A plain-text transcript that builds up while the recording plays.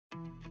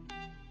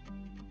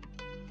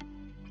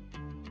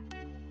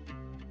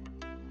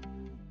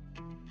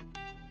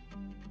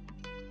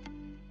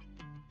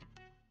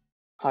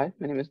Hi,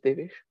 my name is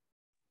Devesh.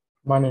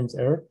 My name's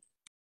Eric.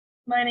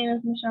 My name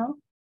is Michelle.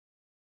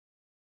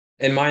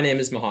 And my name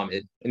is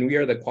Mohammed, and we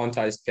are the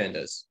Quantized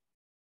Pandas.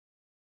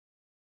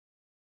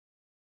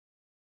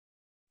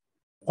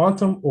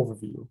 Quantum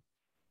overview.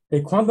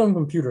 A quantum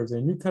computer is a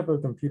new type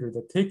of computer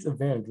that takes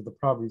advantage of the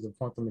properties of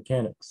quantum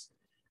mechanics.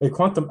 A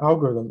quantum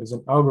algorithm is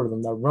an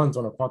algorithm that runs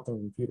on a quantum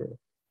computer.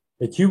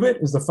 A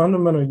qubit is the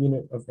fundamental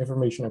unit of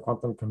information in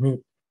quantum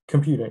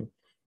computing.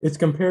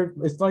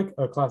 It's like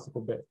a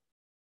classical bit.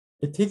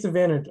 It takes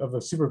advantage of a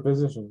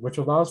superposition, which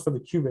allows for the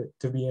qubit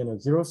to be in a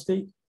 0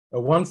 state, a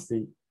 1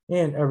 state,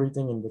 and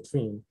everything in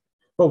between.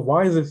 But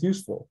why is this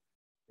useful?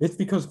 It's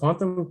because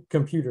quantum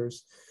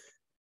computers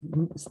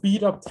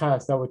speed up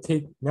tasks that would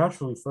take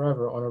naturally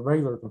forever on a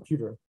regular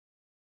computer.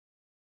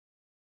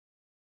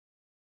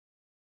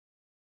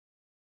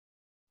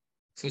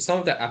 So some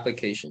of the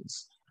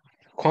applications.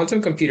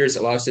 Quantum computers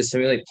allow us to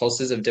simulate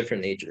pulses of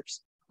different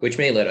natures, which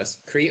may let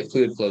us create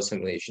fluid flow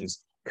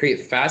simulations,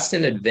 create fast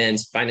and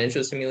advanced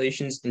financial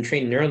simulations, and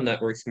train neural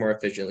networks more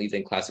efficiently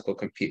than classical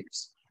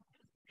computers.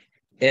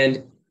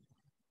 And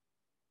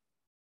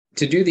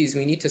to do these,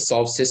 we need to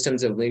solve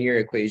systems of linear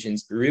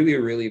equations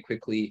really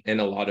quickly,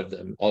 and a lot of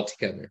them all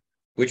together,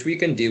 which we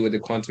can do with the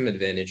quantum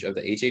advantage of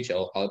the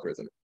HHL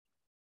algorithm.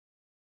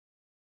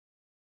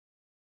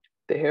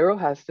 The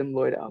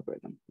Harrow-Haston-Lloyd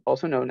algorithm,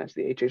 also known as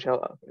the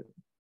HHL algorithm.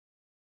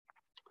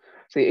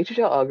 So the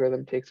HHL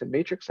algorithm takes a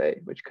matrix A,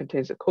 which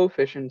contains the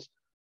coefficients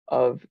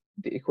of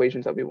the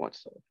equations that we want to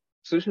solve.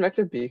 Solution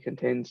vector B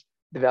contains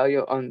the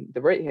value on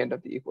the right hand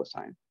of the equal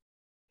sign.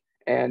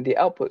 And the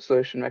output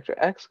solution vector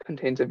X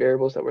contains the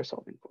variables that we're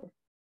solving for.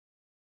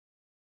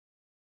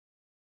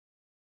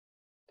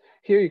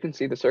 Here you can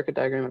see the circuit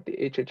diagram of the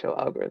HHL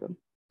algorithm.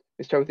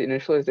 We start with the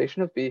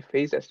initialization of B,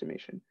 phase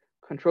estimation,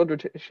 controlled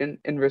rotation,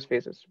 inverse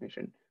phase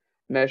estimation,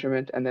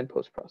 measurement, and then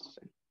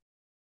post-processing.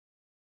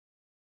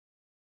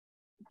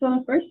 So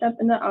the first step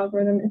in the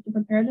algorithm is to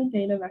prepare the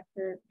data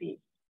vector B.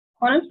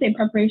 Quantum state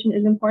preparation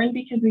is important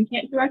because we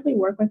can't directly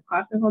work with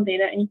classical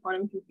data in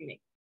quantum computing.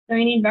 So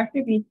we need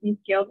vector B to be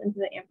scaled into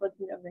the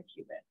amplitude of the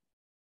qubit.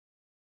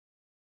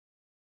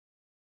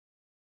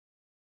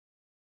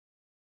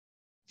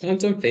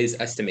 Quantum phase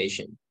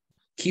estimation.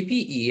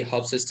 QPE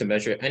helps us to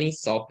measure any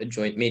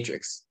self-adjoint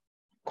matrix.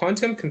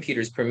 Quantum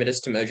computers permit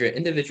us to measure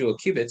individual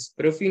qubits,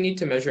 but if we need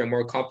to measure a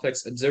more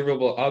complex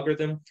observable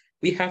algorithm,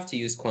 we have to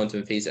use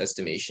quantum phase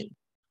estimation.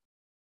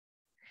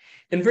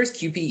 Inverse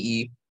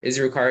QPE is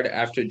required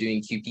after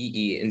doing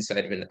QPE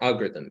inside of an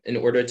algorithm in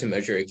order to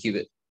measure a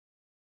qubit.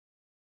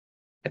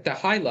 At the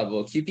high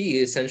level,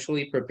 QPE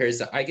essentially prepares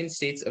the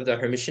eigenstates of the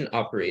Hermitian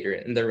operator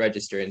in the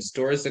register and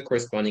stores the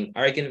corresponding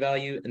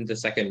eigenvalue in the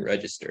second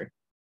register.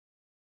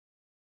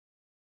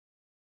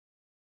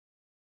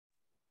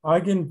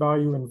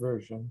 Eigenvalue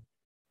inversion.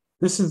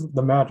 This is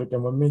the magic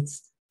and what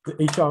makes the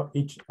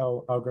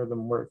HHL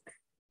algorithm work.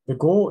 The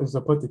goal is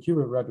to put the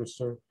qubit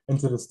register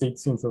into the state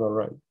seen to the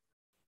right.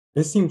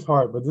 This seems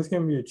hard, but this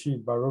can be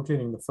achieved by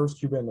rotating the first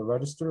qubit in the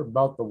register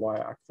about the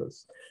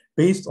y-axis,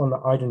 based on the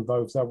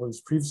eigenvalues that was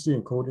previously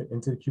encoded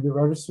into the qubit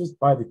registers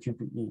by the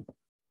QPE.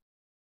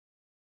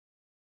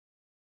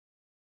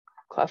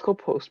 Classical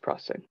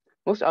post-processing.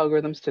 Most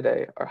algorithms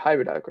today are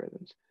hybrid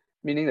algorithms,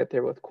 meaning that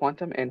they're both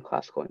quantum and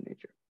classical in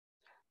nature.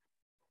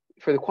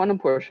 For the quantum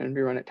portion,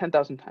 we run it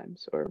 10,000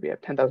 times, or we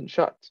have 10,000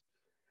 shots.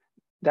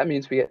 That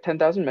means we get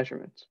 10,000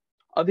 measurements.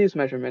 Of these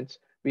measurements,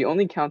 we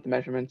only count the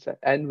measurements that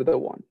end with a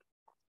 1.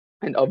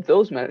 And of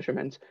those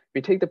measurements,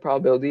 we take the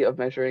probability of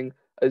measuring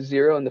a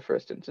 0 in the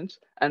first instance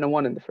and a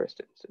 1 in the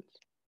first instance.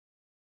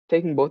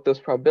 Taking both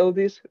those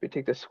probabilities, we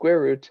take the square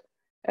root,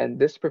 and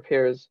this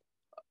prepares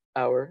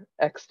our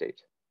X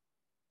state,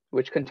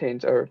 which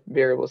contains our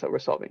variables that we're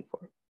solving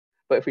for.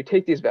 But if we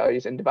take these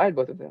values and divide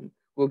both of them,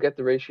 we'll get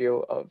the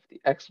ratio of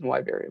the X and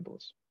Y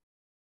variables.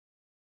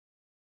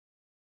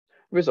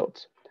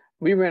 Results.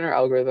 We ran our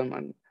algorithm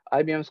on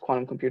IBM's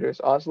quantum computers,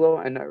 Oslo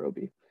and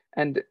Nairobi,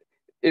 and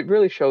it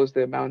really shows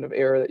the amount of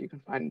error that you can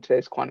find in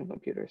today's quantum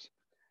computers.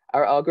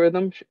 Our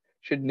algorithm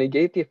should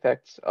negate the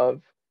effects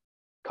of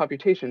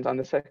computations on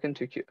the second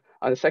qubit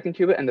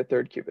and the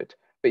third qubit.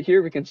 But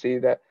here we can see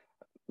that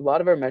a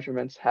lot of our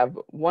measurements have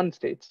 1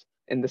 states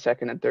in the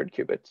second and third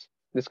qubits.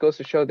 This goes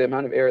to show the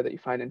amount of error that you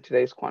find in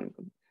today's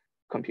quantum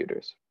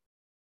computers.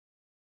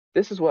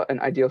 This is what an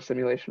ideal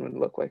simulation would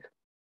look like.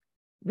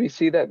 We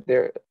see that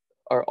there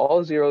are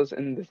all zeros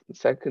in the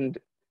second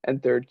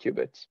and third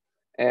qubits,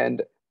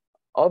 and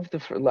of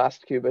the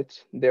last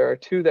qubits, there are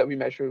 2 that we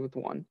measure with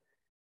 1,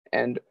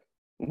 and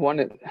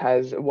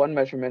one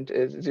measurement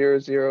is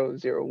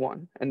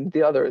 0001, and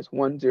the other is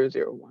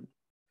 1001.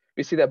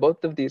 We see that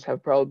both of these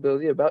have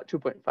probability about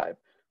 2.5,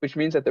 which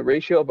means that the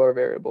ratio of our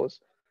variables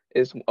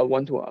is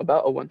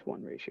about a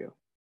 1-to-1 ratio.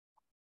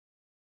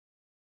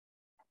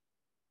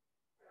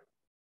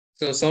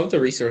 So some of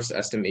the resource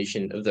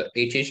estimation of the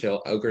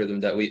HHL algorithm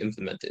that we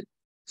implemented.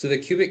 So the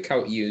qubit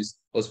count used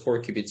was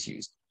 4 qubits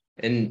used.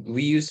 And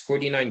we used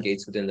 49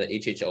 gates within the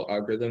HHL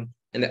algorithm,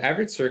 and the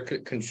average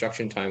circuit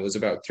construction time was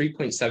about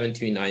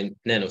 3.729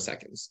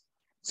 nanoseconds.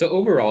 So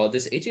overall,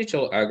 this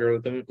HHL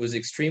algorithm was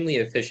extremely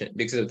efficient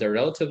because of the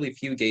relatively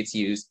few gates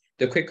used,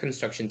 the quick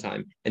construction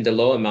time, and the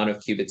low amount of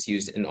qubits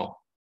used in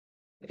all.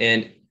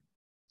 And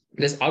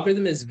this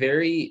algorithm is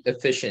very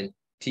efficient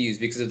to use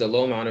because of the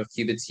low amount of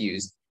qubits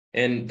used.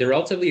 And the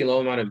relatively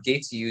low amount of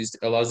gates used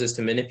allows us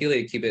to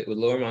manipulate a qubit with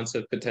lower amounts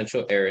of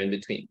potential error in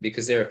between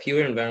because there are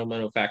fewer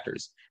environmental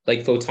factors,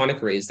 like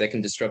photonic rays, that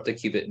can disrupt the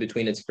qubit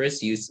between its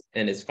first use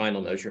and its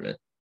final measurement.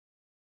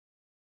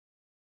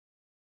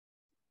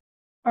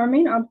 Our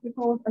main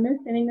obstacle was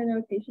understanding the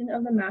notation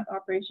of the math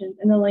operations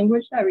in the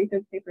language that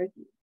research papers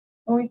use.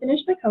 When we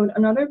finished the code,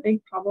 another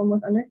big problem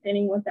was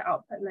understanding what the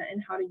output meant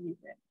and how to use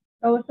it.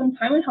 But with some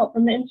time and help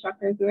from the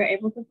instructors, we were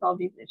able to solve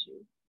these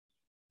issues.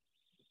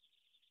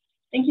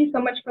 Thank you so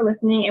much for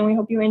listening, and we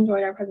hope you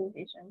enjoyed our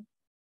presentation.